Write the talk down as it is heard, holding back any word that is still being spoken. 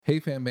Hey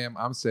fam bam,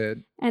 I'm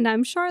Said. And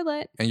I'm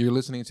Charlotte. And you're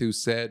listening to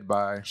Said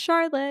by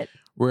Charlotte.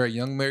 We're a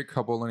young married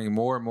couple learning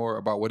more and more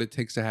about what it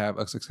takes to have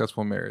a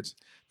successful marriage,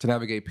 to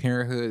navigate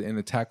parenthood, and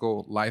to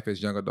tackle life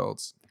as young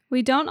adults.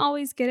 We don't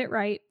always get it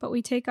right, but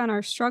we take on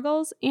our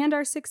struggles and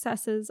our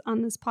successes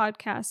on this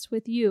podcast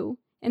with you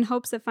in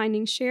hopes of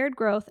finding shared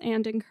growth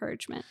and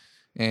encouragement.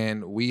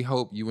 And we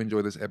hope you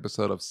enjoy this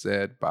episode of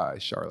Said by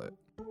Charlotte.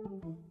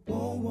 Whoa,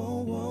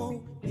 whoa,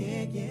 whoa.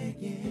 Yeah, yeah,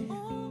 yeah.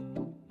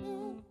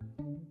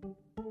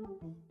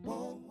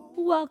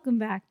 Welcome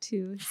back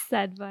to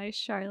Said by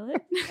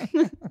Charlotte,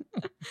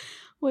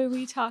 where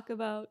we talk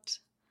about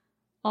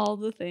all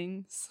the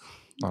things.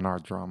 On our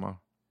drama.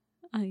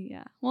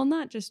 Yeah. Well,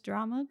 not just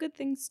drama, good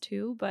things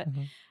too, but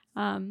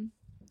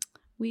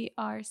we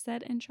are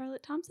Said and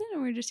Charlotte Thompson,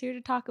 and we're just here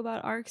to talk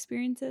about our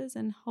experiences,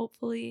 and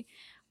hopefully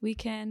we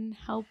can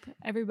help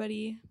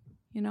everybody,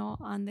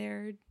 on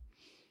their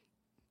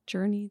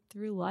journey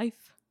through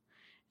life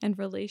and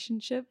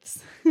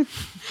relationships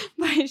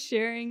by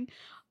sharing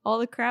all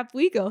the crap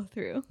we go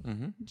through.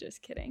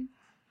 Just kidding.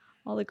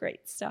 All the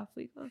great stuff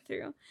we go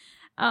through.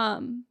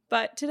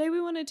 But today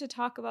we wanted to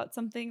talk about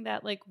something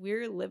that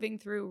we're living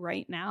through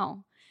right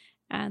now.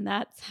 And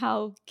that's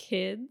how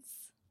kids,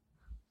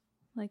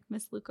 like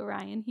Miss Luca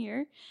Ryan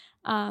here,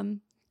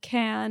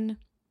 can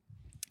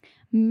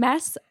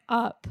mess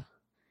up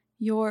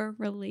your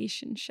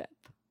relationship.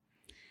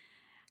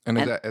 And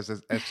as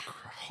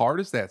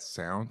hard as that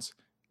sounds,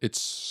 it's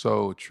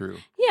so true.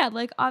 Yeah,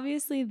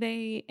 obviously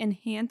they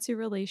enhance your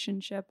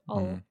relationship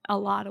a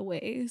lot of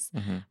ways,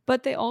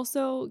 but they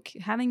also,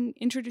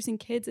 introducing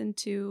kids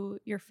into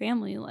your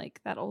family,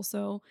 that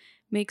also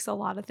makes a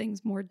lot of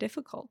things more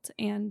difficult,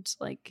 and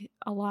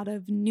a lot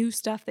of new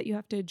stuff that you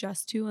have to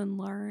adjust to and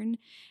learn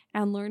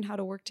how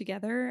to work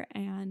together.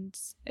 And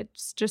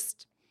it's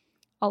just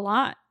a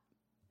lot.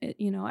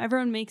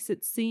 Everyone makes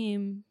it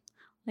seem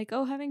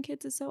having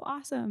kids is so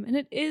awesome. And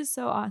it is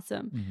so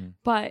awesome.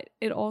 But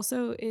it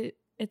also,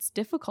 it's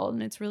difficult,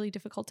 and it's really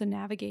difficult to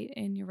navigate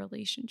in your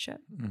relationship.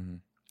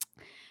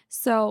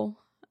 So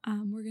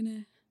we're going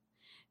to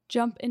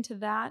jump into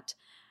that.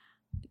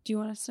 Do you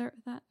want to start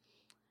with that?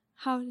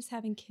 How does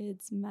having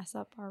kids mess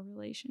up our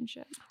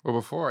relationship? Well,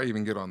 before I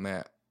even get on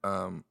that,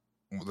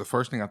 the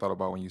first thing I thought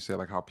about when you said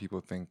how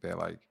people think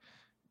that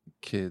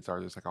kids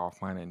are just all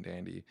fine and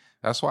dandy.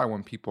 That's why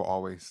when people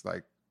always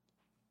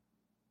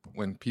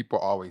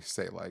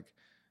say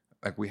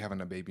we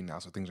having a baby now,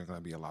 so things are going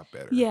to be a lot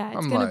better. Yeah,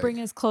 it's going to bring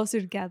us closer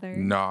together.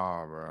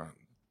 Nah, bro.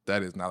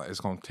 That is not. It's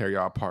going to tear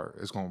y'all apart.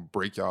 It's going to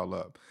break y'all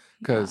up.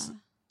 Because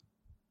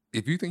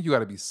if you think you got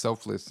to be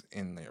selfless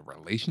in a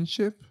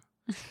relationship,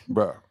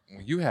 bro,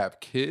 when you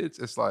have kids,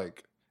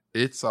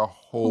 it's a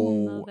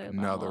whole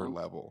nother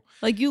level.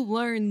 You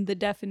learn the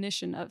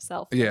definition of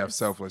selfless. Yeah,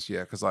 selfless.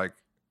 Yeah, because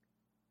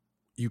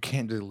you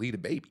can't delete a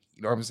baby.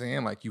 You know what I'm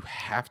saying? You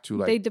have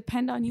to they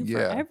depend on you for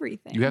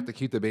everything. You have to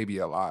keep the baby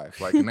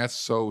alive. And that's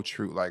so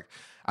true. I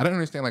don't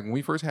understand. When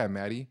we first had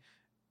Maddie,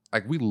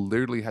 we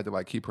literally had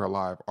to keep her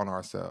alive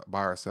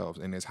by ourselves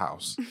in this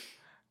house.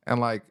 And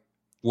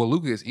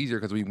Luca is easier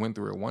because we went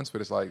through it once,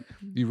 but it's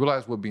you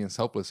realize what being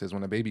selfless is.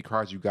 When a baby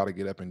cries, you got to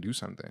get up and do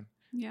something.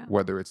 Yeah.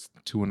 Whether it's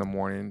 2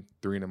 a.m,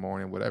 3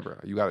 a.m, whatever,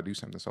 you got to do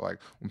something. So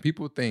when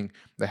people think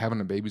that having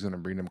a baby's going to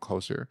bring them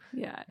closer.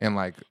 Yeah. And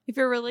if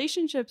your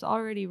relationship's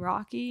already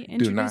rocky,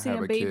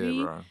 introducing a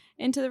baby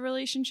into the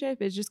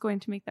relationship is just going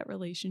to make that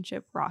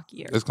relationship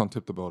rockier. It's going to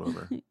tip the boat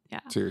over.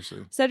 Yeah.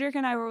 Seriously. Cedric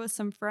and I were with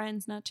some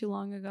friends not too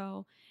long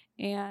ago,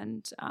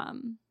 and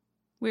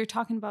we were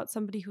talking about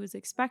somebody who was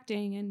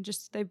expecting, and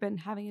just they've been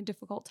having a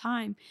difficult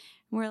time.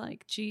 And we're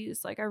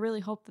geez, I really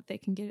hope that they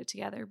can get it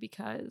together,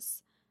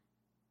 because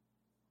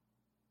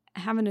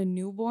having a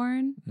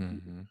newborn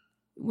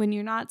when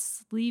you're not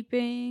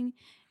sleeping,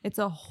 it's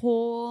a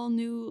whole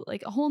new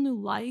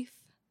life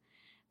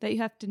that you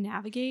have to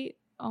navigate.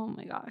 Oh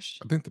my gosh.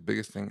 I think the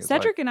biggest thing is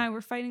Cedric and I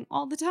were fighting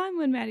all the time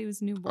when Maddie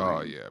was newborn.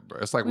 Oh yeah, bro.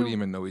 It's we didn't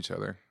even know each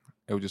other.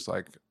 It was just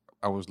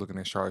I was looking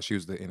at Charlotte, she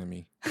was the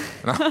enemy,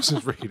 and I was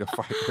just ready to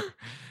fight her.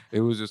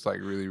 It was just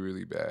really,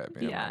 really bad,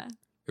 man. Yeah.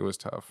 It was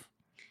tough.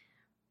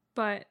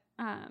 But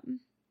I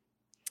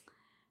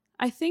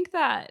think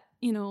that,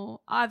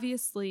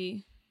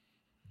 obviously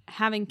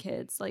having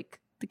kids,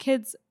 the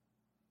kids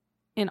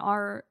in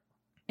our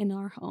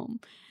home,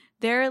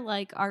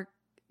 they're our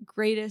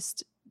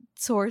greatest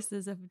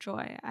sources of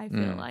joy, I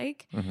feel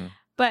like.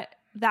 But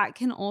that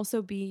can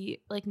also be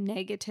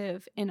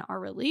negative in our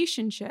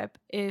relationship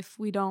if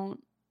we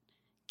don't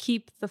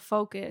keep the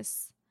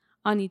focus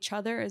on each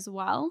other as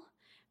well,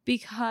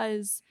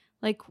 because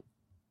I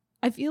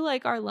feel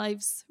our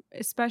lives,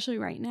 especially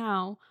right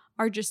now,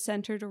 are just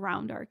centered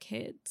around our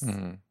kids,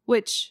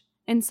 which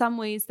in some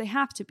ways they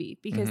have to be,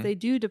 because they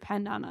do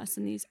depend on us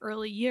in these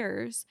early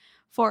years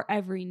for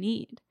every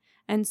need.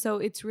 And so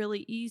it's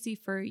really easy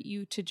for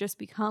you to just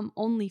become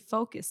only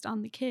focused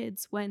on the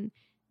kids when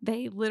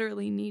they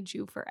literally need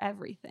you for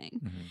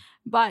everything.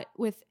 But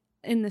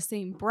in the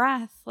same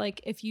breath,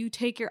 if you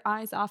take your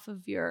eyes off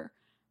of your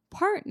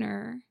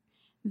partner,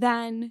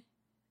 then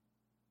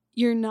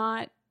you're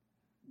not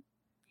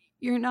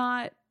you're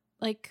not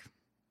like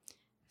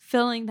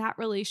filling that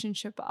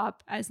relationship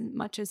up as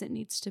much as it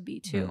needs to be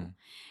too. Mm.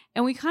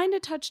 And we kind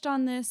of touched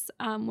on this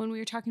when we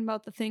were talking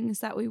about the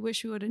things that we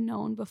wish we would have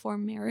known before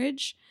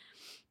marriage.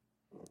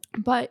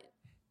 But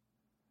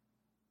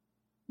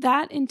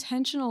that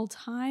intentional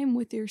time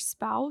with your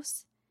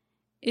spouse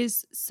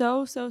is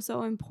so, so,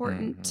 so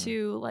important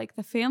to like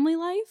the family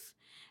life,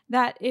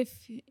 that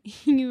if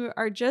you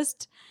are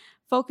just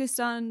focused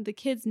on the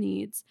kids'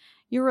 needs,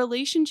 your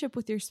relationship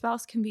with your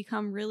spouse can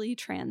become really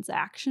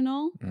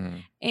transactional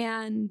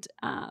and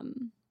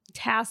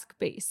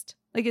task-based.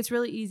 Like, it's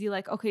really easy.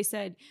 Like, okay,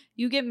 said,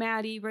 you get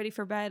Maddie ready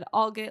for bed.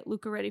 I'll get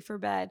Luca ready for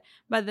bed.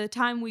 By the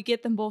time we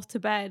get them both to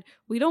bed,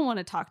 we don't want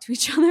to talk to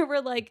each other. We're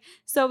like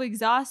so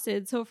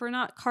exhausted. So if we're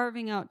not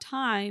carving out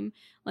time,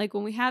 like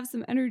when we have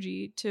some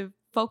energy to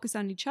focus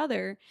on each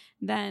other,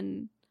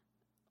 then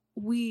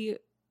we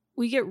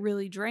get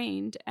really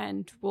drained,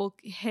 and we'll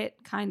hit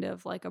kind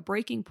of like a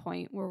breaking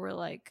point where we're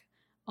like,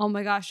 oh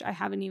my gosh, I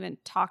haven't even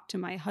talked to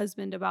my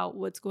husband about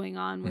what's going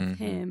on with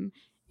him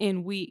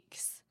in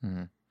weeks.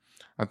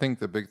 I think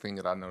the big thing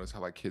that I noticed how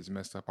like kids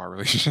messed up our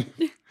relationship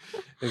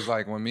is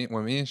like when me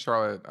and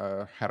Charlotte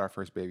had our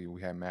first baby,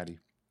 we had Maddie.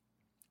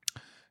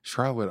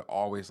 Charlotte would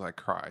always like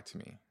cry to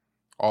me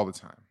all the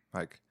time.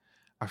 Like,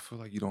 I feel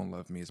like you don't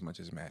love me as much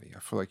as Maddie. I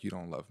feel like you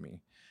don't love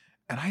me.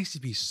 And I used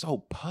to be so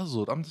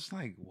puzzled. I'm just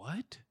like,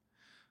 what?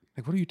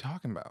 Like, what are you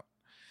talking about?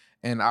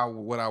 And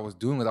what I was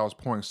doing was I was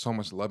pouring so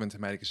much love into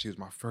Maddie because she was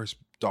my first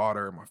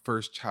daughter, my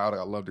first child.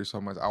 I loved her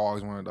so much. I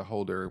always wanted to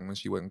hold her when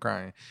she wasn't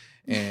crying.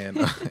 And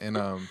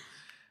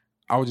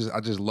I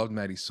just loved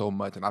Maddie so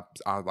much. And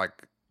I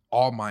like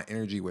all my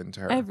energy went into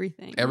her.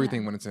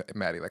 Everything went into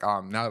Maddie. Like,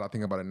 now that I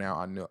think about it now,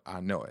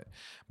 I know it.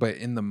 But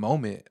in the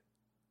moment,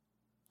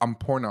 I'm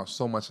pouring out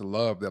so much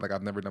love that like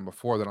I've never done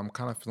before, that I'm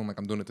kind of feeling like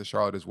I'm doing it to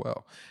Charlotte as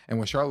well. And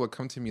when Charlotte would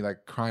come to me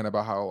like crying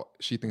about how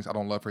she thinks I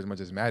don't love her as much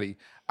as Maddie,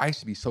 I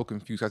used to be so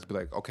confused. I used to be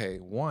like, okay,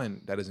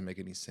 one, that doesn't make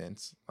any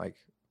sense. Like,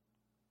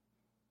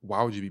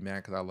 why would you be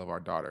mad because I love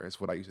our daughter?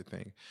 Is what I used to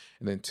think.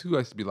 And then two, I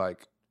used to be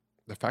like,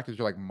 the fact that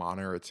you're like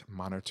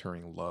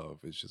monitoring love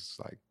is just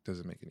like,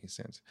 doesn't make any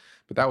sense.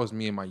 But that was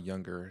me in my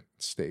younger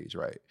stage,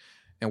 right?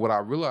 And what I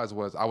realized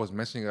was I was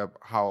messing up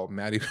how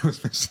Maddie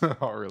was messing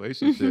up our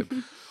relationship.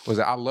 Was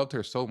that I loved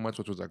her so much,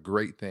 which was a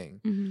great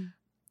thing.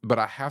 But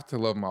I have to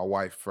love my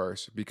wife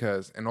first,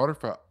 because in order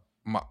for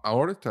in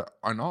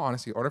all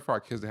honesty, in order for our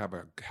kids to have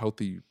a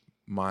healthy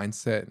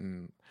mindset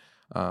and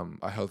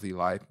a healthy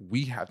life,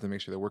 we have to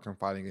make sure that we're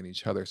confiding in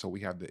each other so we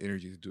have the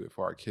energy to do it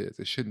for our kids.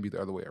 It shouldn't be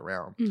the other way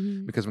around.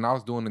 Because when I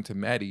was doing it to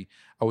Maddie,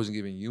 I wasn't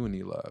giving you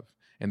any love.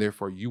 And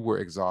therefore you were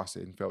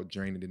exhausted and felt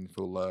drained and didn't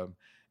feel loved.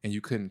 And you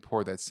couldn't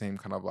pour that same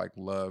kind of like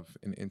love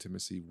and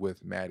intimacy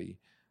with Maddie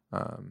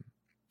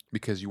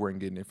because you weren't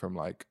getting it from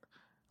like,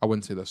 I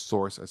wouldn't say the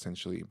source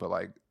essentially, but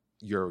like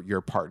your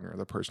partner,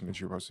 the person that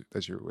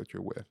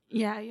you're with.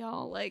 Yeah,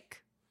 y'all,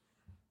 like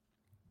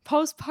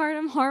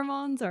postpartum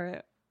hormones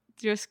are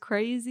just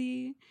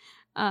crazy.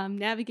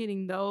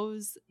 Navigating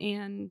those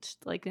and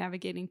like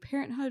navigating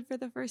parenthood for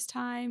the first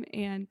time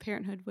and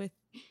parenthood with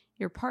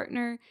your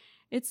partner,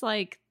 it's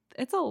like,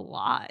 it's a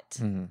lot.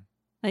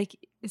 Like,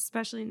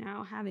 especially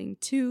now having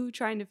two,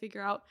 trying to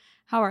figure out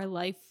how our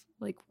life,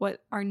 like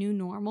what our new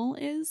normal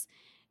is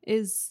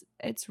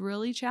it's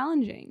really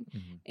challenging.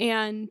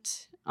 And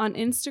on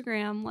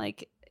Instagram,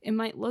 like, it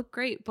might look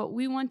great, but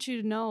we want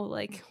you to know,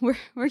 like,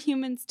 we're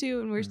humans too,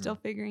 and we're still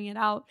figuring it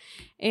out.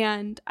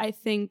 And I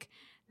think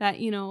that,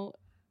 you know,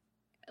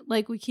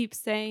 like we keep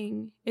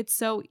saying, it's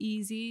so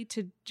easy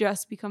to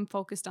just become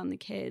focused on the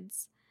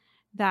kids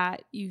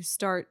that you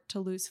start to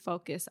lose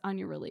focus on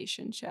your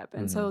relationship.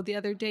 And so the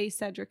other day,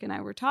 Cedric and I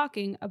were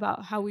talking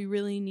about how we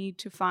really need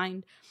to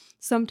find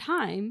some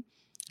time.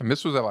 And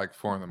this was at like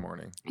 4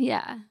 a.m.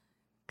 Yeah.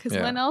 Because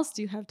when else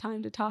do you have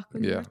time to talk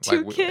when you have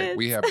two kids?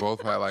 We had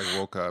both had like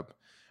woke up,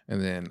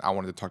 and then I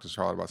wanted to talk to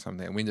Charlotte about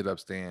something. And we ended up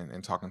staying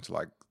and talking to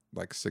like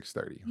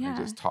 6:30. Yeah. And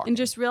just talking. And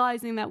just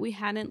realizing that we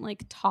hadn't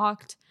like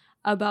talked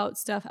about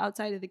stuff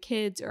outside of the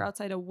kids or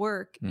outside of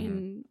work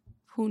in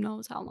who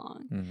knows how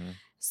long.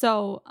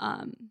 So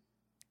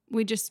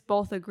we just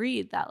both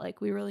agreed that like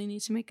we really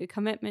need to make a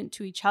commitment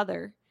to each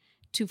other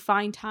to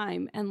find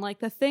time. And like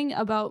the thing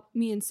about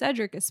me and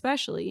Cedric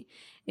especially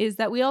is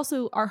that we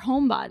also are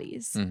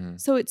homebodies.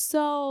 So it's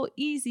so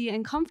easy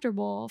and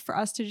comfortable for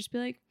us to just be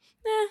like,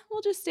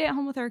 we'll just stay at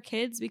home with our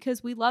kids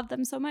because we love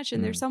them so much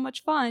and they're so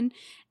much fun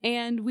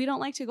and we don't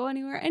like to go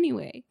anywhere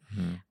anyway.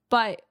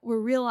 But we're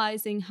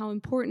realizing how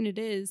important it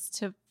is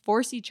to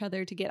force each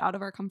other to get out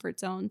of our comfort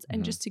zones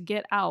and just to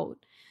get out,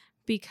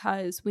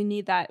 because we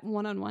need that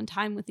one-on-one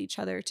time with each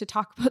other to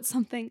talk about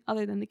something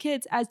other than the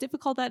kids, as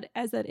difficult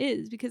as that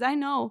is. Because I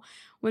know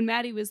when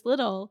Maddie was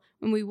little,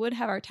 when we would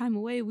have our time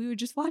away, we would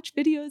just watch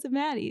videos of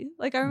Maddie.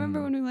 Like I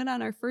remember when we went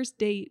on our first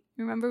date,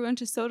 remember we went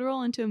to Soda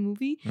Roll into a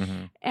movie,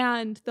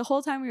 and the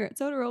whole time we were at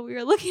Soda Roll, we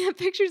were looking at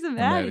pictures of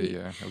Maddie.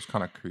 Yeah, it was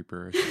kind of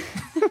creeperish.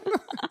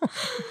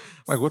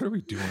 Like, what are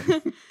we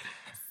doing?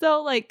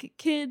 So like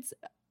kids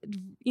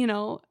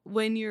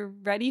when you're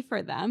ready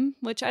for them,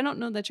 which I don't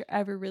know that you're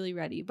ever really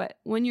ready, but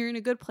when you're in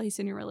a good place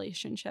in your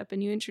relationship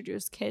and you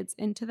introduce kids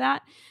into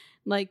that,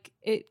 like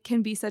it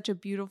can be such a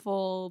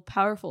beautiful,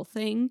 powerful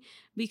thing,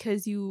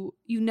 because you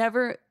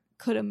never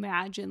could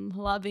imagine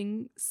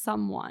loving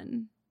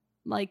someone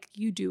like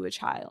you do a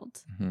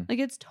child. Mm-hmm. Like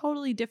it's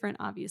totally different,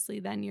 obviously,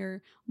 than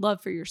your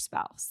love for your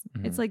spouse.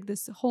 Mm-hmm. It's like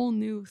this whole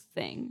new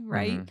thing,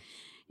 right? Mm-hmm.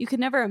 You could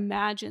never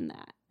imagine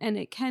that. And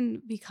it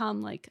can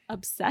become like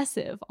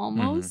obsessive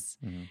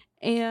almost. Mm-hmm.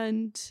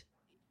 And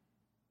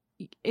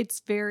it's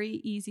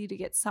very easy to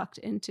get sucked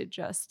into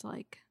just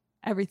like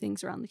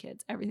everything's around the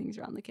kids, everything's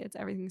around the kids,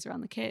 everything's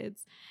around the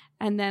kids.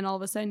 And then all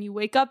of a sudden you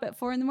wake up at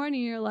 4 a.m. and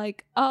you're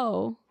like,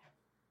 oh,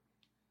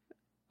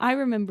 I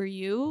remember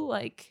you,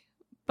 like,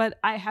 but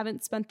I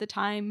haven't spent the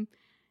time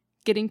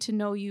getting to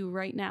know you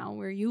right now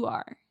where you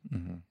are.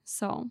 Mm-hmm.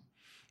 So.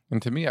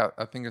 And to me, I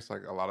think it's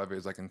like a lot of it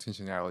is like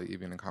intentionality,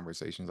 even in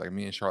conversations. Like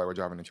me and Charlotte were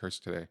driving to church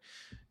today,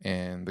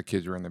 and the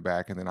kids were in the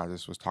back, and then I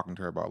just was talking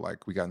to her about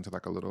like we got into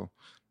like a little,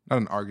 not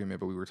an argument,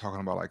 but we were talking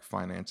about like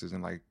finances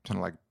and like trying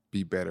to like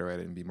be better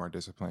at it and be more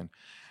disciplined.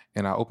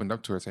 And I opened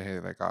up to her and said, hey,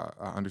 like I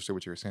understood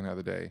what you were saying the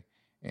other day,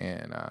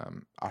 and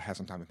I had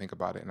some time to think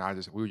about it.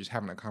 And we were just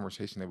having a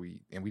conversation that we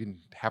didn't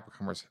have a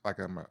conversation like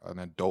an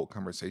adult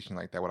conversation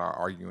like that without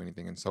arguing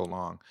anything in so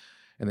long.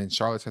 And then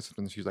Charlotte said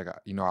something. She was like,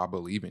 I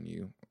believe in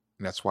you.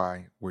 And that's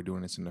why we're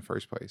doing this in the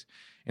first place.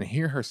 And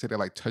hearing her say that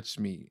like touched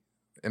me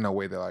in a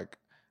way that like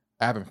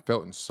I haven't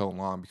felt in so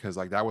long, because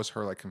like that was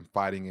her like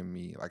confiding in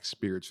me like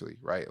spiritually,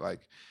 right?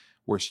 Like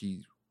where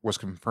she was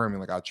confirming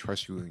like I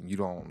trust you and you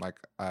don't like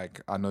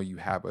I know you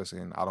have us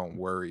and I don't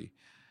worry.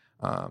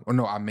 Or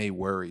no, I may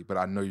worry, but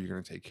I know you're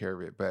gonna take care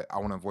of it. But I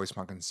want to voice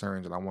my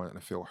concerns and I want to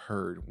feel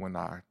heard when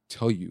I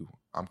tell you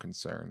I'm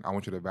concerned. I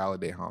want you to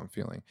validate how I'm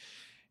feeling.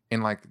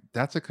 And like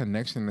that's a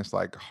connection that's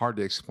like hard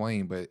to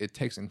explain, but it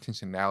takes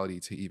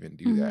intentionality to even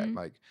do that. Mhm.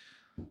 Like,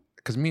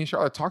 because me and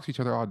Charlotte talk to each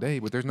other all day,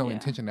 but there's no Yeah.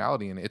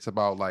 intentionality in it. It's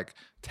about like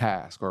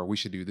task, or we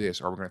should do this,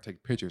 or we're gonna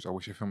take pictures, or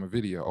we should film a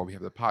video, or we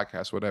have the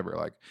podcast, whatever.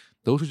 Like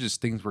those are just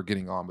things we're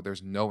getting on, but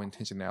there's no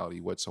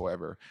intentionality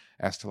whatsoever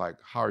as to like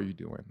how are you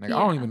doing? Like I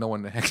don't Yeah. even know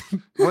when the heck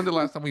when the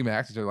last time we even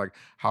asked each other like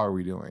how are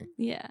we doing?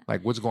 Yeah.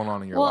 Like what's going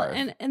on in your Well,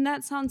 life? and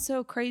that sounds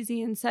so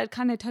crazy, and said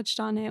kind of touched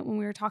on it when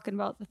we were talking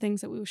about the things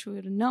that we wish we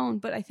would have known.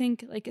 But I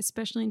think like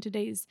especially in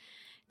today's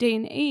day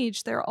and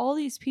age, there are all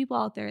these people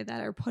out there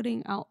that are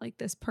putting out like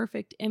this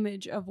perfect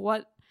image of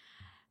what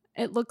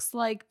it looks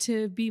like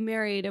to be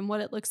married and what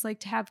it looks like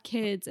to have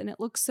kids, and it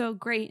looks so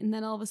great, and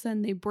then all of a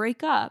sudden they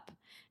break up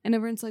and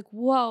everyone's like,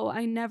 whoa,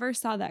 I never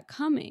saw that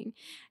coming.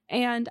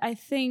 And I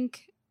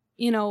think,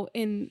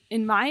 in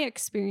my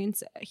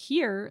experience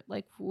here,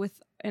 like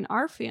in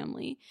our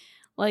family,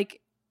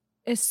 like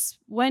it's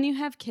when you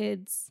have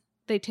kids,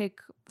 they take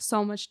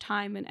so much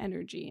time and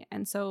energy.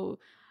 And so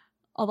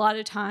a lot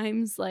of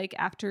times, like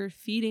after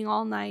feeding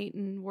all night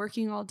and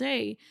working all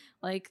day,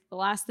 like the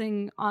last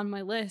thing on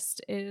my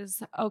list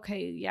is,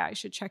 okay, yeah, I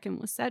should check in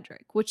with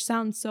Cedric, which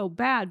sounds so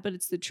bad, but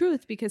it's the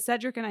truth, because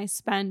Cedric and I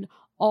spend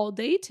all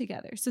day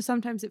together. So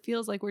sometimes it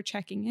feels like we're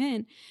checking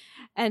in.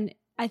 And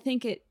I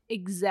think it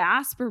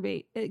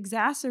exacerbates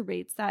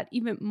that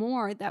even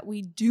more, that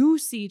we do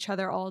see each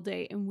other all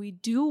day and we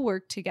do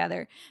work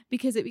together,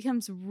 because it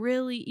becomes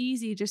really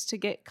easy just to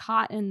get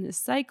caught in this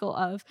cycle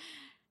of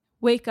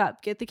wake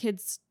up, get the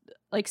kids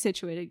like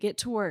situated, get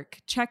to work,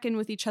 check in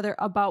with each other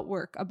about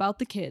work, about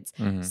the kids,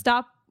 Mhm.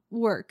 stop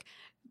work,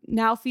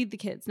 now feed the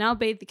kids, now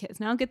bathe the kids,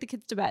 now get the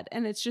kids to bed.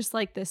 And it's just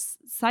like this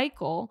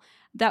cycle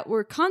that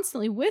we're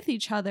constantly with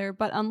each other,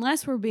 but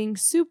unless we're being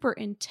super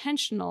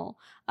intentional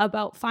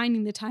about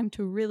finding the time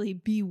to really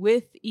be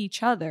with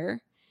each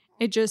other,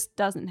 it just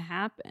doesn't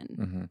happen.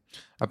 Mm-hmm.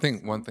 I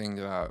think one thing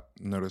that I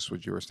noticed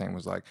what you were saying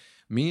was like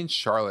me and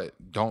Charlotte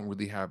don't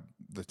really have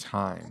the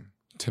time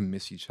to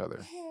miss each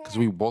other because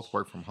we both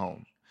work from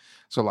home.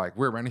 So like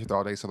we're around each other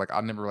all day. So like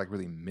I never like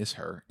really miss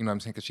her. You know what I'm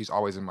saying? Because she's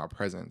always in my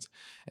presence.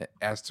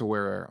 As to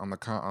where on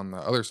the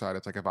other side,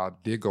 it's like if I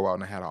did go out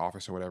and I had an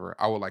office or whatever,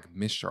 I would like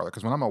miss Charlotte.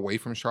 Because when I'm away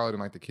from Charlotte and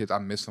like the kids, I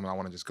miss them and I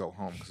want to just go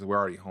home because we're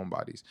already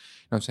homebodies.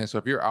 You know what I'm saying? So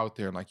if you're out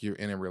there and like you're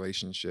in a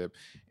relationship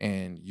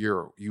and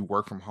you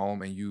work from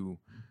home and you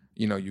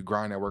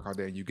grind at work all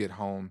day and you get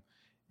home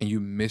and you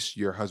miss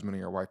your husband or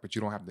your wife, but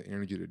you don't have the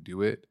energy to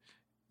do it,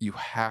 you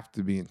have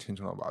to be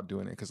intentional about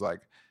doing it. Because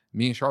like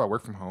me and Charlotte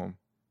work from home.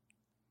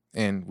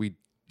 And we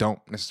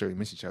don't necessarily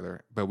miss each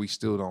other, but we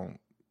still don't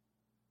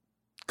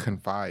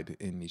confide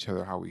in each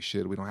other how we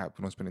should. We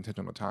don't spend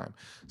intentional time.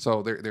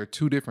 So they're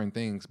two different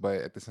things,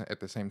 but at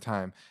the same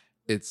time,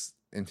 it's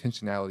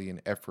intentionality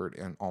and effort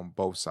and on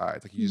both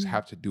sides. Like you just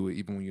have to do it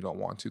even when you don't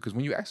want to, because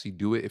when you actually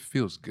do it, it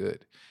feels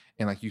good.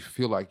 And like you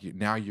feel like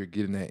now you're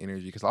getting that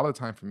energy. Because a lot of the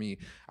time for me,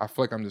 I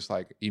feel like I'm just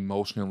like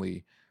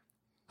emotionally,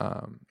 I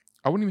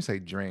wouldn't even say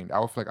drained. I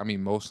would feel like I'm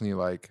emotionally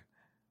like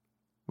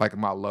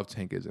my love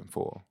tank isn't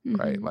full,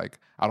 right? Mhm. Like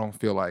I don't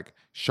feel like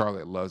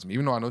Charlotte loves me,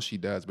 even though I know she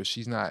does, but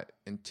she's not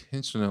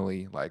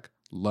intentionally like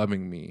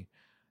loving me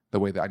the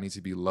way that I need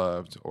to be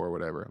loved or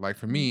whatever. Like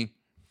for me,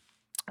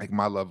 like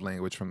my love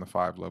language from the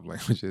 5 love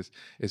languages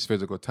is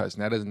physical touch.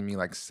 And that doesn't mean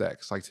like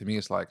sex. Like to me,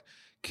 it's like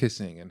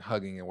kissing and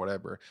hugging and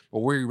whatever. But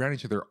we're around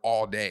each other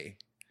all day.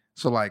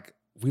 So like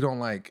we don't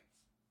like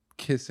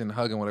kiss and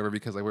hug and whatever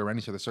because like we're around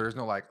each other. So there's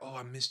no like, oh,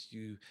 I missed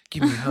you.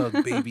 Give me a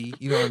hug, baby.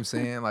 You know what I'm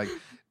saying? Like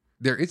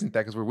there isn't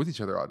that because we're with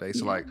each other all day.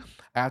 So like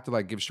I have to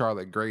like give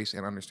Charlotte grace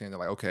and understand that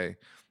like, okay,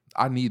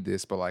 I need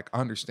this, but like I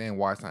understand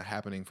why it's not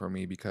happening for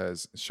me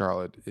because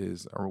Charlotte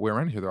is, or we're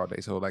around each other all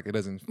day. So like it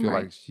doesn't feel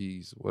like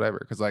she's whatever.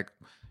 Cause like,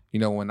 you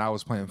know, when I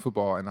was playing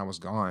football and I was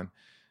gone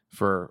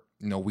for,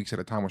 you know, weeks at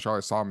a time, when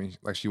Charlotte saw me,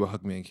 like she would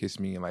hug me and kiss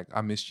me and like,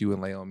 I missed you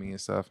and lay on me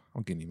and stuff.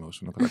 I'm getting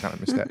emotional because I kind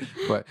of missed that.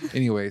 But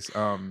anyways,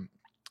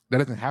 that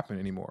doesn't happen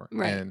anymore.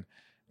 Right. And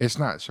it's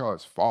not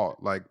Charlotte's fault.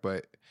 Like,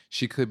 but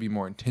she could be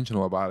more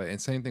intentional about it.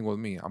 And same thing with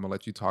me. I'm gonna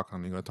let you talk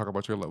on. You're gonna talk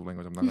about your love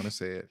language. I'm not gonna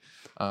say it.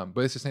 But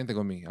it's the same thing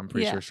with me. I'm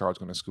pretty sure Charlotte's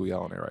gonna school you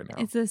out on it right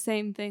now. It's the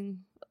same thing,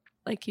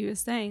 like he was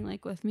saying,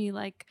 like with me,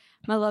 like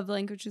my love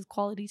language is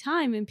quality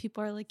time. And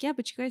people are like, yeah,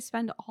 but you guys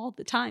spend all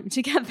the time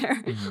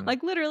together,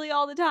 like literally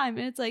all the time.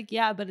 And it's like,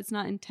 yeah, but it's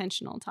not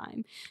intentional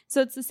time.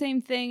 So it's the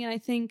same thing. And I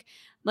think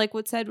like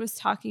what Sed was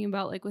talking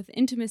about, like with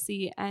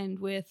intimacy and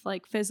with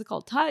like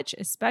physical touch,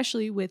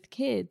 especially with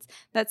kids,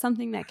 that's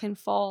something that can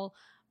fall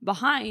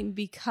behind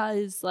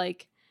because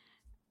like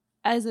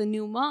as a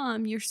new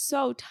mom, you're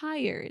so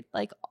tired.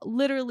 Like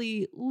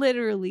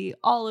literally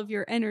all of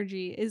your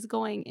energy is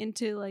going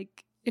into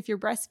like, if you're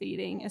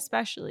breastfeeding,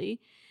 especially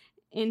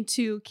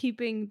into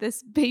keeping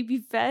this baby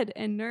fed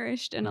and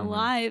nourished and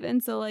alive.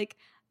 And so like,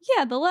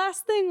 yeah, the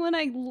last thing when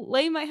I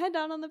lay my head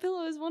down on the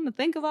pillow is want to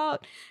think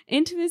about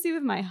intimacy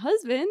with my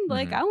husband.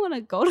 Like I want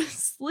to go to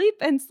sleep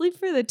and sleep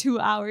for the 2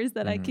 hours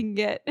that I can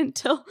get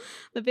until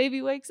the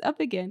baby wakes up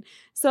again.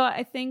 So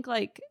I think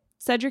like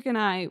Cedric and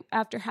I,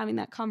 after having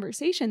that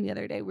conversation the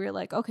other day, we were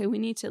like, okay, we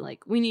need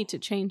to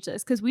change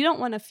this because we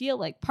don't want to feel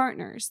like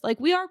partners. Like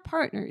we are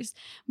partners,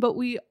 but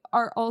we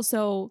are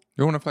also.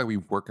 We want to feel like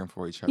we're working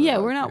for each other. Yeah,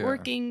 like, we're not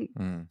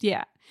working.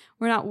 Yeah,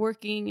 we're not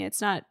working. It's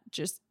not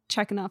just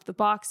checking off the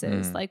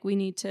boxes. Like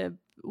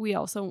we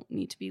also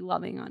need to be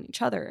loving on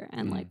each other.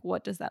 And like,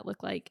 what does that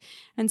look like?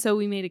 And so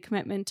we made a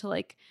commitment to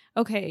like,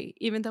 okay,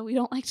 even though we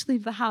don't like to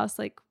leave the house,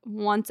 like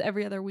once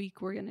every other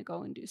week, we're going to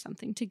go and do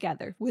something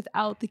together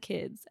without the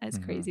kids, as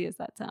crazy as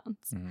that sounds.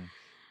 So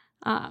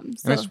and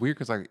it's weird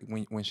because like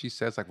when she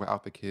says like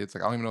without the kids,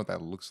 like I don't even know what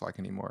that looks like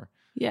anymore.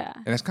 Yeah.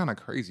 And it's kind of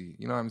crazy.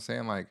 You know what I'm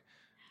saying? Like,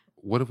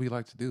 what do we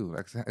like to do?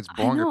 Like, it's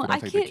boring if we don't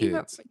take the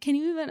kids. Can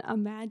you even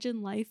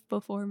imagine life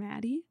before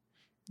Maddie?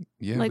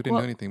 Yeah, like, we didn't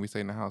do anything. We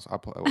stayed in the house. I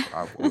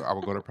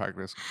would go to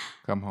practice,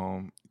 come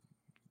home.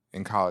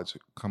 In college,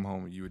 come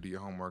home, you would do your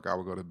homework. I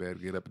would go to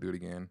bed, get up and do it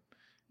again.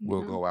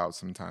 We'll go out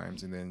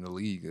sometimes. And then in the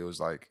league, it was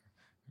like,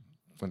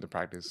 went to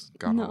practice,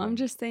 got home. I'm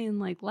just saying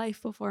like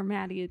life before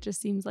Maddie, it just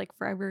seems like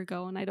forever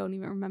ago. And I don't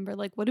even remember,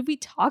 like, what did we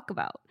talk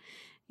about?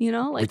 You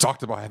know? Like, we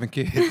talked about having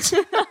kids.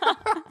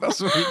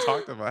 That's what we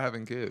talked about,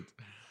 having kids.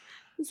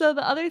 So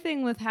the other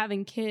thing with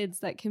having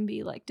kids that can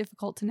be like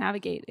difficult to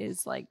navigate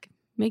is like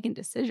making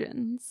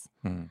decisions.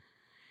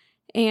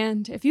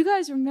 And if you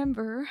guys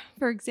remember,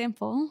 for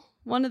example,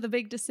 one of the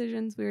big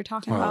decisions we were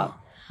talking about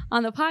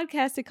on the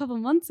podcast a couple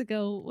months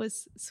ago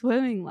was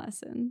swimming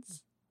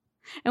lessons.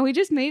 And we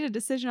just made a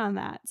decision on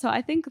that. So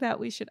I think that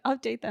we should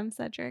update them,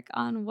 Cedric,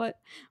 on what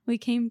we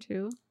came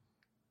to.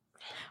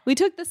 We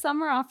took the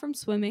summer off from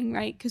swimming,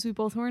 right? Because we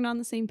both weren't on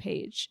the same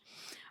page.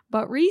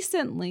 But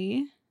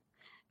recently,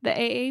 the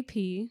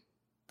AAP,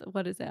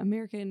 what is it,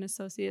 American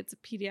Associates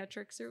of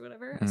Pediatrics or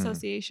whatever,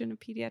 Association of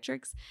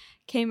Pediatrics,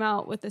 came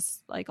out with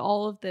this, like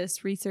all of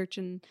this research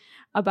and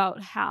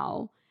about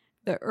how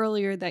the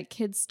earlier that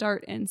kids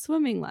start in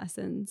swimming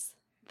lessons,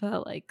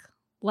 the like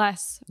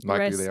less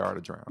likely risk they are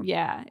to drown.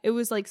 Yeah, it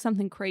was like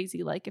something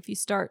crazy. Like if you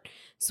start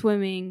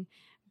swimming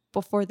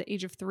before the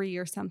age of 3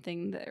 or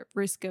something, the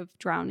risk of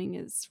drowning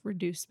is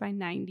reduced by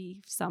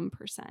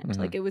 90%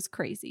 Like it was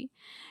crazy.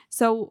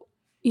 So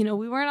you know,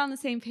 we weren't on the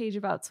same page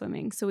about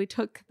swimming. So we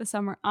took the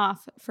summer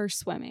off for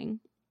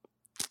swimming.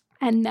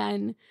 And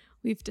then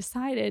we've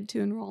decided to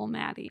enroll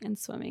Maddie in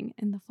swimming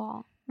in the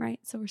fall, right?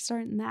 So we're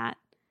starting that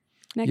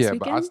next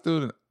weekend. But I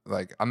still,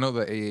 like, I know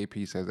the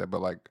AAP says that,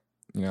 but like,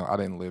 you know, I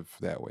didn't live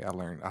that way. I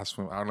learned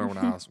when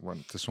I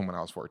went to swim when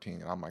I was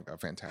 14, and I'm like a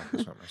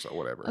fantastic swimmer, so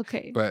whatever.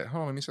 Okay. But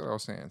hold on, let me see what I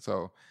was saying.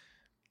 So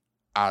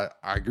I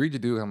agreed to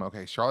do it. I'm like,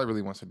 okay, Charlotte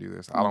really wants to do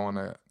this. I don't want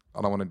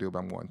to do it, but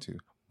I'm going to.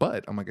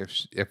 But I'm like,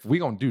 if we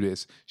gonna do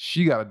this,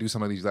 she got to do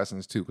some of these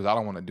lessons too, because I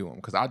don't want to do them,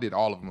 because I did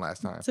all of them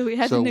last time. So we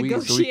had to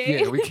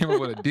negotiate. We came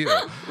up with a deal.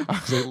 I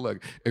said,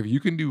 look, if you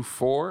can do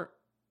 4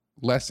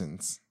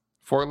 lessons,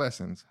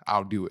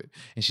 I'll do it.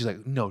 And she's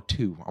like, no,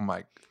 2. I'm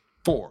like,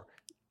 4.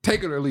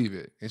 Take it or leave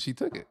it. And she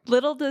took it.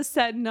 Little does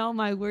said, no,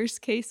 my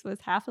worst case was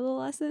half of the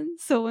lesson.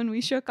 So when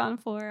we shook on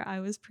 4,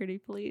 I was pretty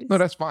pleased. No,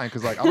 that's fine.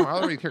 Because like, I don't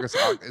really care. Cause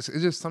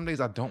it's just some days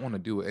I don't want to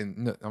do it.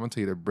 And I'm going to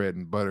tell you the bread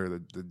and butter,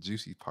 the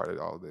juicy part of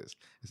all of this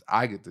is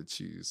I get to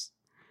choose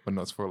when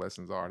those 4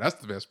 lessons are. That's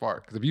the best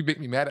part. Because if you make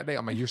me mad that day,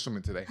 I'm like, you're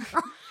swimming today.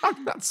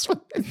 I'm not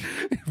swimming.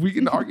 If we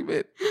get in an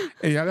argument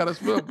and y'all gotta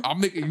swim, I'm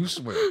making you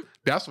swim.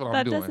 That's what I'm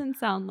That doing. doesn't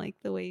sound like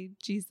the way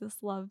Jesus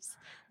loves,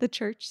 the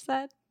church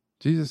said.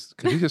 Jesus,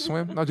 could Jesus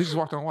swim? No, Jesus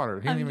walked on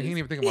water. He I'm didn't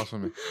even think about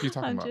swimming. What are you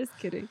talking I'm about? just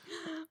kidding.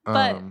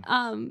 But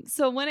Um,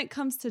 so when it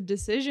comes to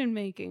decision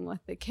making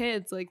with the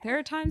kids, like there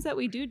are times that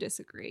we do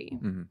disagree.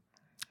 Mhm.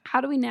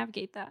 How do we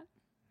navigate that?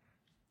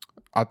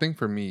 I think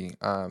for me,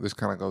 this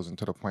kind of goes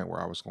into the point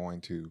where I was going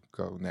to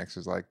go next.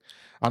 Is like,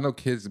 I know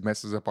kids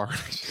messes up our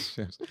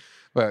relationships,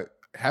 but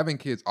having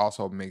kids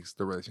also makes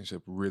the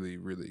relationship really,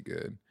 really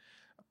good.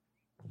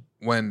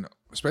 When,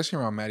 especially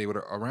around Maddie,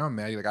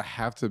 like I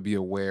have to be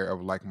aware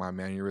of like my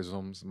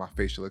mannerisms, my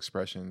facial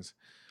expressions,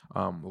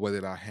 the way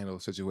that I handle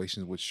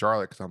situations with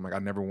Charlotte, because I'm like, I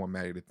never want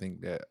Maddie to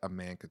think that a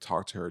man could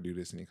talk to her or do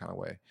this any kind of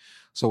way.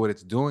 So what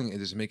it's doing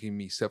is it's making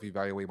me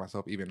self-evaluate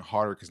myself even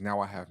harder, because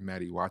now I have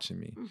Maddie watching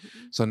me. Mhm.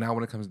 So now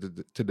when it comes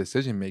to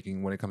decision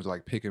making, when it comes to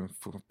like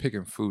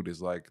picking food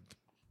is like,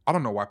 I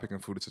don't know why picking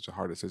food is such a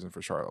hard decision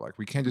for Charlotte. Like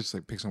we can't just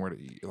like pick somewhere to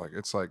eat. Like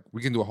it's like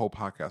we can do a whole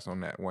podcast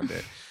on that one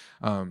day.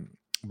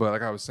 But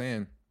like I was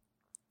saying,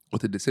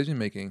 with the decision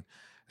making,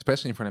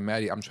 especially in front of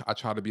Maddie, I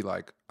try to be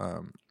like,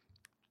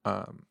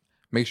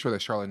 make sure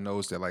that Charlotte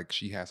knows that like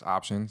she has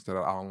options, that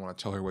I don't want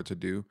to tell her what to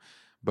do.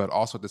 But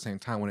also at the same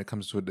time, when it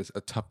comes to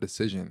a tough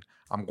decision,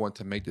 I'm going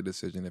to make the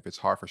decision if it's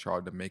hard for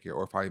Charlotte to make it,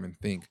 or if I even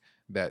think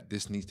that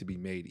this needs to be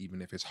made,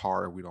 even if it's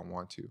hard or we don't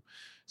want to.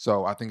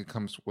 So I think it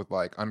comes with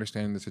like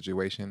understanding the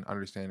situation,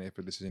 understanding if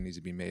a decision needs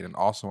to be made, and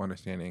also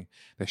understanding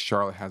that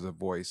Charlotte has a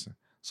voice.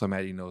 So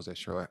Maddie knows that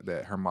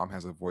that her mom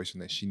has a voice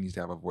and that she needs to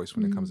have a voice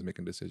when it comes to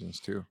making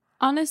decisions too.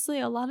 Honestly,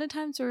 a lot of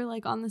times we're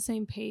like on the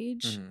same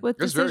page with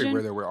It's decision. very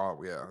rare that we're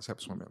all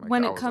except swimming. Like,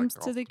 when I it was, comes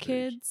like, to off the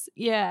page. kids,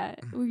 yeah,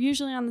 we're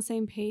usually on the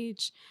same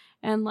page.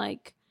 And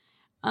like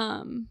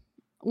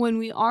when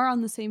we are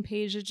on the same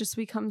page, it just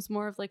becomes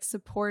more of like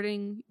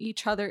supporting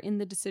each other in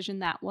the decision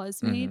that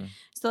was made.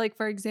 So like,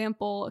 for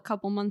example, a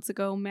couple months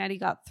ago, Maddie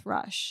got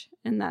thrush,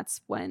 and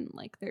that's when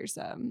like there's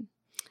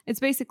it's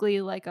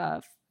basically like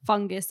a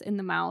fungus in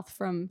the mouth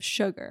from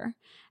sugar.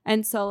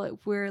 And so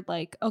we're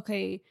like,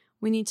 okay,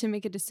 we need to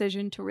make a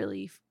decision to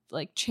really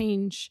like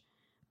change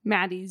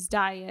Maddie's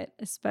diet,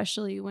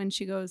 especially when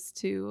she goes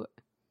to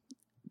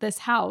this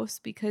house,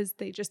 because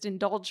they just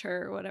indulge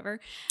her or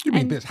whatever. You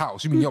mean this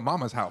house? You mean your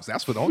mama's house?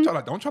 That's what. Don't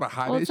try to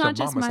hide Well, it. it's It's not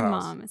your just mama's my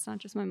house. mom. It's not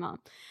just my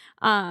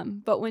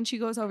mom. But when she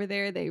goes over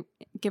there, they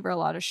give her a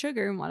lot of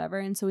sugar and whatever.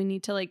 And so we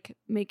need to like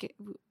make it.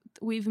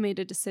 We've made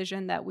a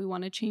decision that we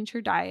want to change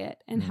her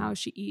diet and how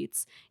she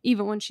eats,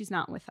 even when she's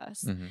not with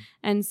us.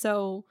 And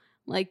so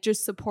like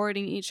just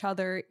supporting each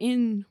other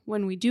in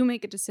when we do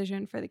make a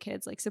decision for the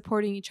kids, like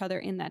supporting each other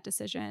in that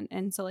decision.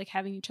 And so like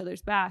having each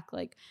other's back,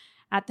 like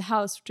at the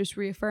house, just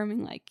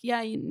reaffirming like,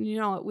 yeah, you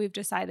know what, we've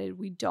decided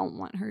we don't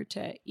want her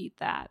to eat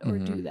that or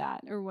do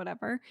that or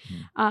whatever.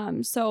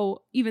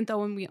 So even though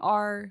when we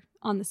are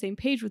on the same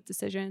page with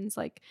decisions,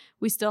 like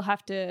we still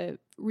have to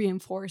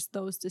reinforce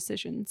those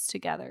decisions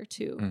together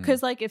too.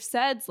 Because like if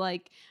Ced's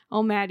like,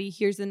 oh, Maddie,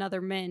 here's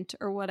another mint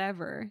or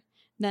whatever,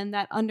 then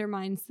that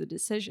undermines the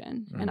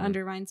decision and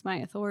undermines my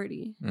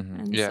authority.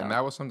 And Yeah, so, and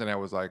that was something that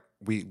was like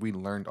we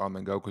learned on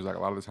the go, because like a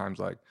lot of the times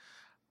like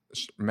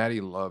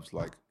Maddie loves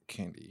like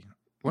candy.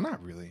 Well,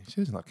 not really.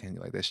 She doesn't love candy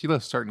like that. She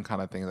loves certain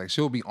kind of things. Like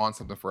she'll be on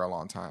something for a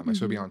long time. Like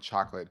she'll be on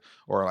chocolate,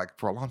 or like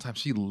for a long time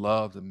she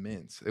loved the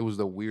mints. It was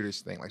the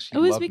weirdest thing. Like she it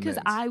was loved because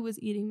mints. I was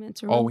eating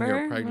mints. Remember when you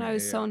were pregnant, when I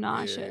was so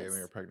nauseous? Yeah, when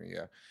you were pregnant,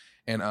 yeah.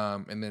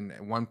 And then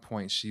at one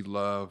point she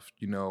loved,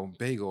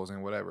 bagels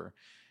and whatever.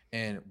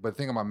 But the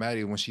thing about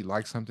Maddie, when she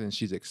likes something,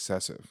 she's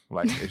excessive.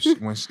 Like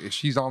if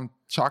she's on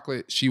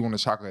chocolate, she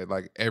wants chocolate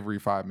like every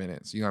 5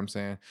 minutes. You know what I'm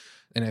saying?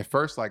 And at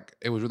first, like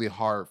it was really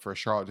hard for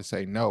Charlotte to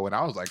say no, and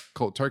I was like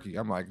cold turkey.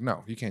 I'm like,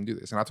 no, you can't do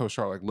this. And I told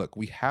Charlotte, like, look,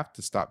 we have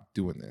to stop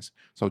doing this.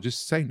 So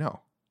just say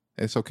no.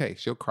 It's okay.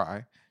 She'll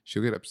cry.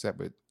 She'll get upset,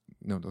 but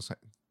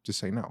just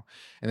say no.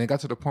 And it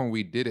got to the point where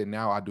we did it.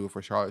 Now I do it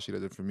for Charlotte. She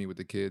does it for me with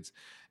the kids.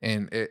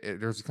 And it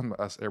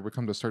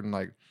becomes a certain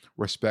like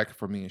respect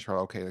for me and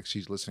Charlotte. Okay, like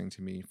she's listening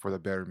to me for the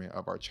betterment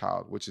of our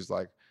child, which is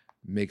like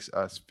makes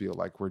us feel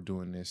like we're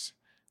doing this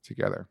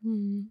together.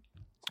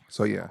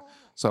 So yeah.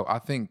 So I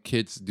think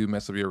kids do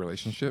mess up your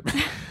relationship.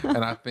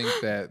 And I think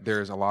that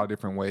there's a lot of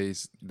different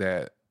ways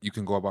that you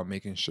can go about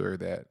making sure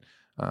that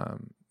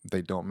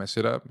they don't mess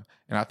it up.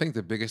 And I think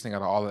the biggest thing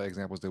out of all the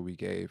examples that we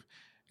gave,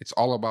 it's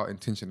all about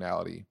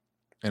intentionality,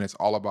 and it's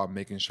all about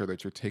making sure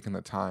that you're taking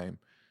the time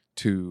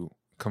to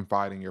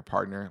confide in your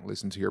partner,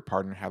 listen to your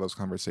partner, have those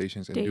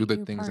conversations, and do the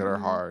things that are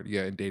hard.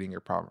 Yeah, and dating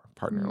your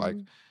partner. Like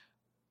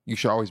you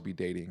should always be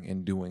dating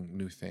and doing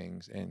new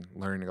things and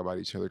learning about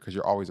each other, because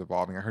you're always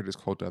evolving. I heard this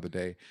quote the other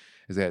day,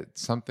 is that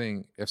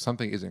if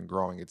something isn't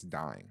growing, it's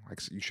dying.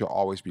 Like you should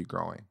always be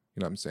growing.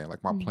 You know what I'm saying?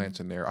 Like my plants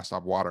in there, I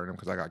stopped watering them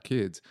because I got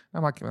kids.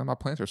 And my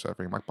plants are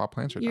suffering. My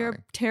plants are You're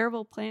dying. a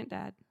terrible plant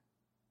dad.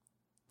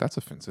 That's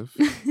offensive.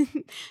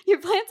 Your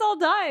plants all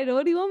died.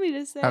 What do you want me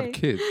to say? I have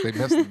kids.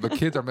 The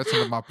kids are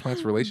messing up my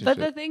plants' relationship.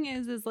 But the thing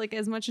is like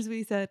as much as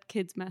we said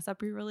kids mess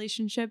up your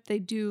relationship, they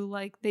do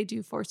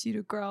force you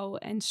to grow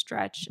and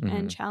stretch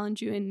and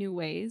challenge you in new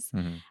ways.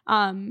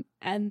 And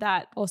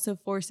that also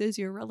forces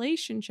your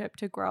relationship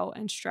to grow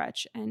and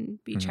stretch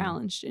and be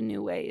challenged in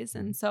new ways.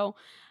 And so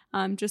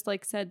just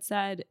like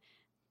said,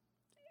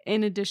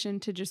 in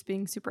addition to just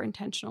being super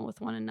intentional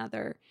with one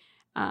another,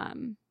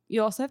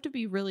 you also have to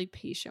be really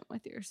patient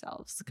with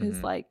yourselves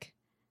because like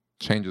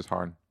change is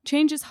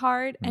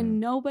hard. And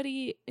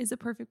nobody is a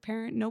perfect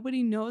parent.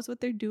 Nobody knows what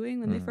they're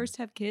doing when they first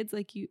have kids.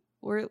 Like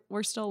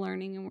we're still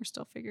learning and we're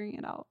still figuring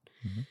it out.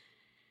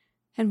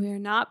 And we are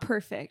not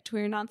perfect.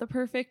 We are not the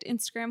perfect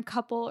Instagram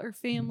couple or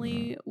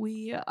family.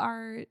 We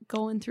are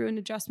going through an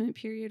adjustment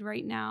period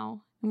right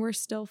now and we're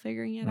still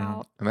figuring it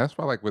out. And that's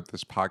why like with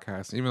this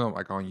podcast, even though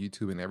like on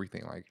YouTube and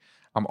everything, like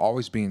I'm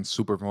always being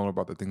super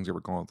vulnerable about the things that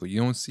we're going through.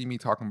 You don't see me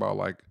talking about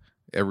like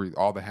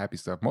all the happy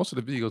stuff. Most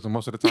of the videos and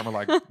most of the time are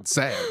like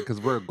sad because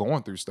we're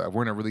going through stuff.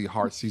 We're in a really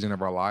hard season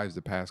of our lives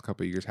the past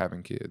couple of years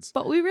having kids.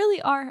 But we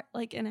really are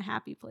like in a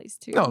happy place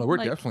too. No, we're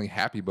like, definitely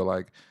happy, but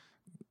like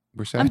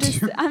we're sad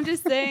too. I'm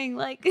just saying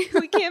like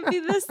we can't be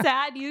the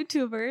sad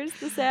YouTubers,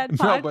 the sad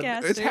podcasters. No,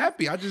 but it's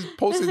happy. I just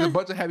posted a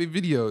bunch of happy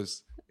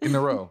videos in a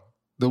row.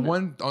 The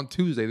one on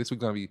Tuesday this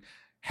week's gonna be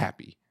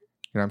happy.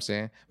 You know what I'm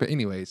saying? But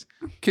anyways,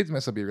 kids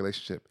mess up your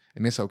relationship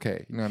and it's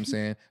okay. You know what I'm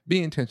saying?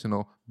 Be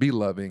intentional, be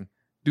loving,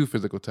 do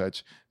physical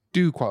touch,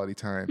 do quality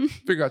time,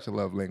 figure out your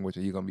love language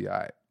and you're going to be all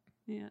right.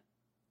 Yeah.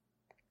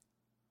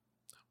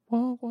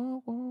 Whoa,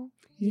 whoa, whoa.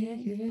 Yeah,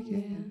 yeah, yeah.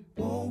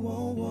 Whoa,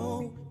 whoa,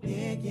 whoa.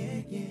 Yeah,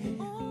 yeah,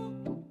 yeah.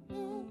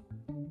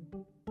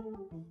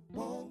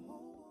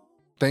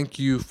 Thank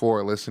you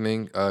for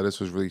listening. This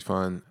was really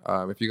fun.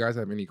 If you guys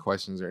have any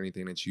questions or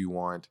anything that you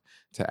want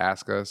to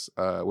ask us,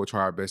 we'll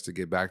try our best to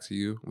get back to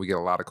you. We get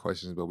a lot of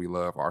questions, but we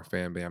love our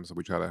fan bam, so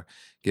we try to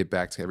get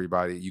back to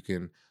everybody. You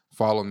can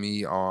follow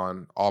me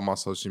on all my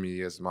social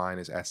medias. Mine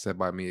is at Said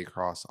by Me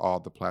across all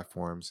the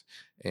platforms.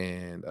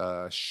 And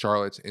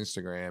Charlotte's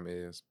Instagram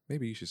is,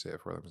 maybe you should say it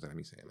for them instead of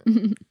me saying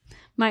it.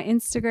 My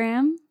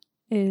Instagram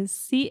is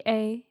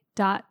ca.pt.